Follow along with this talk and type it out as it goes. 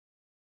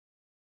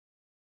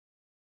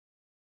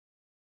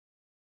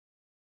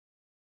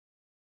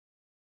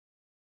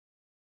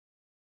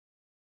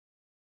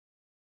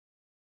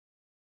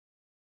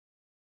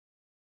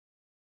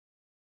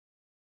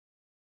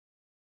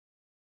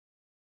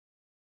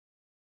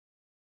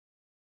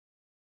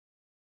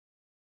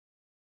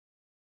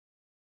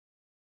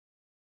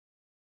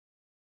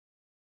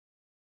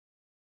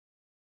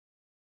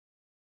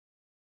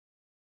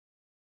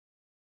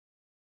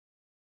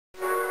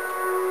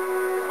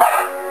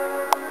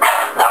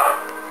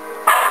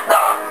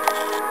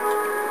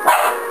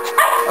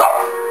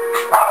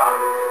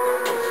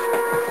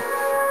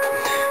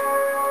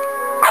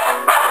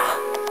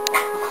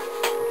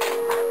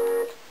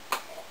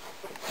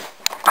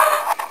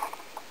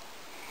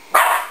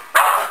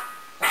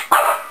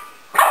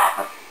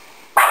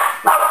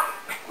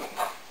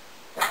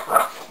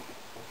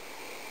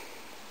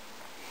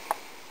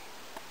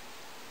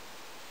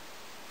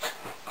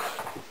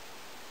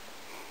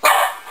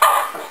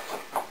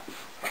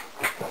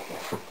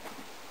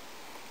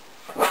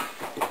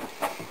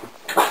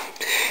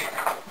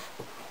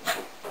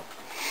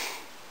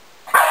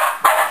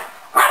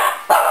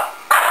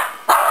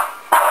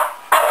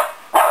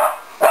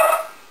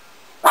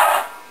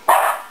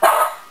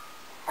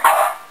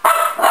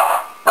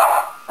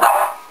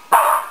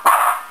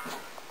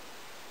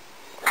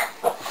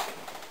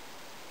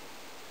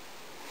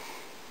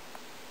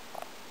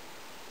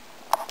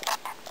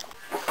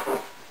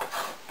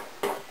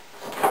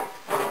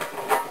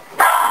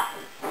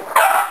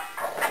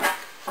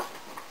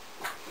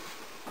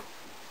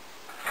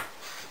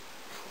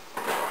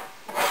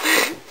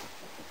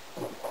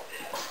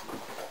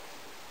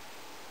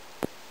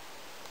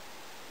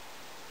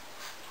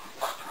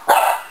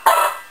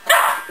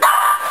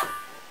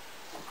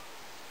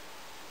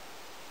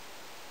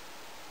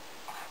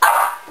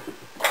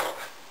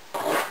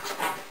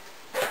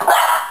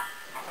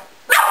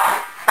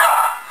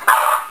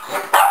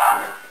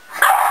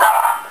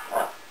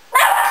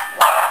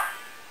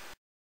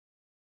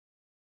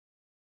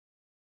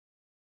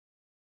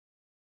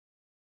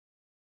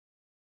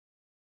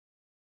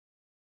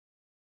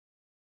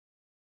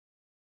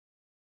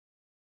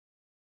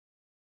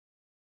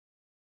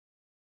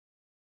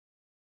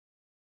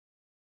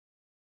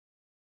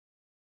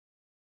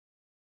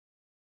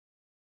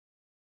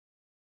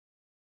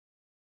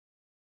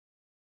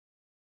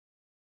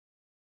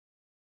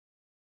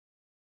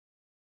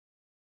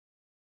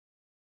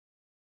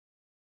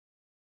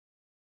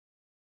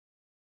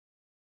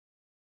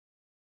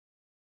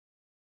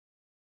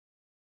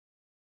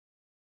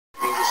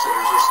English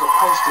setters are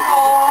supposed to be.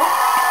 Aww.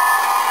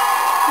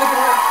 Look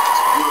at her.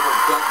 It's beautiful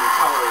button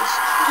colors.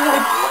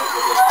 Light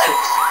with those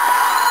ticks.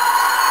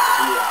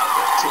 Yeah,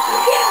 the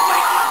tickling.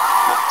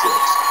 Not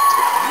ticks.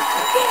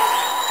 Tickling.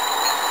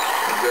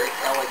 A very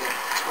elegant,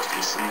 supposed to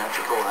be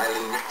symmetrical.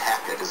 Eileen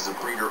Hackett is the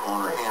breeder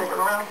owner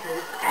handler.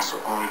 Also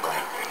owned by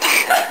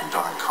Hackett and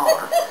Don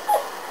Carr.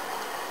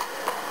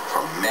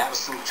 From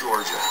Madison,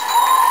 Georgia.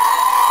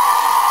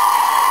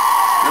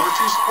 Number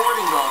 2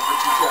 sporting dog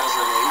for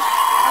 2008.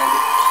 Behind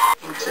it.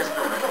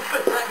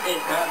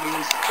 That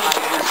means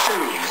tiger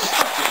shoes.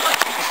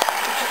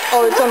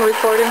 Oh, it's on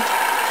recording.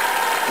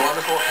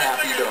 Wonderful,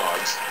 happy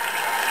dogs.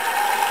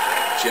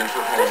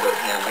 Jennifer Holmberg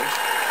handling.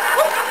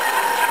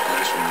 That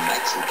is from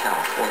Knighton,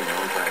 California,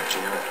 owned by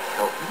Janet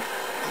Hilton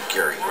and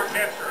Gary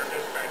Hilton.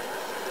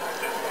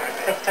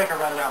 Take her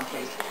right around,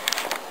 please.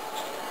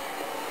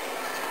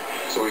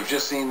 So we've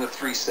just seen the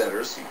 3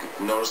 setters. You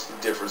could notice the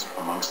difference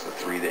amongst the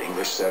 3, the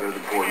English setter,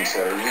 the Gordon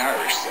setter, and the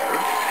Irish setter.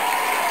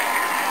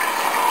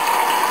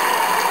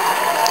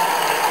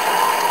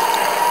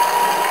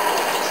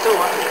 Still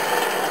watching.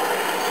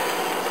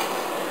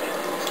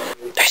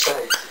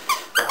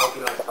 I hope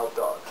you like to help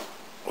dogs.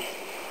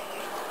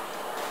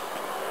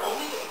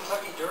 Only the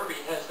Kentucky Derby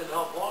has been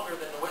held longer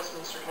than the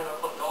Westminster Kennel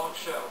Club Dog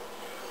Show.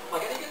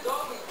 Like any good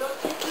dog, we've done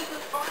 2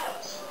 different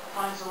files.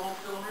 Find some old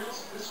film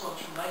reels. This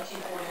one's from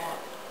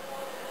 1941.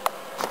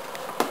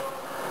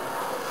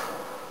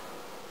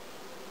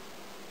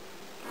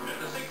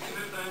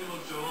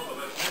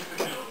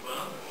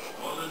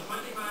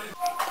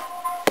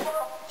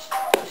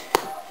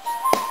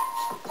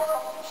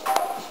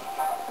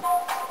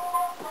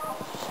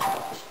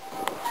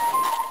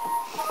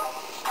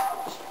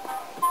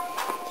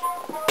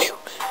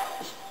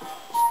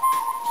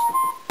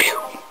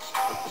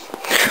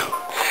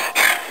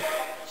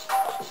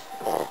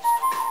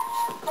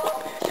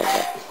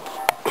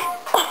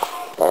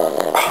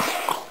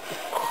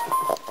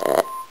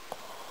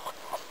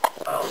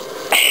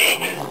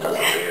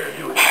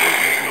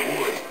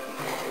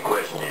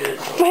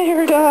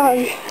 Bear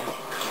dog.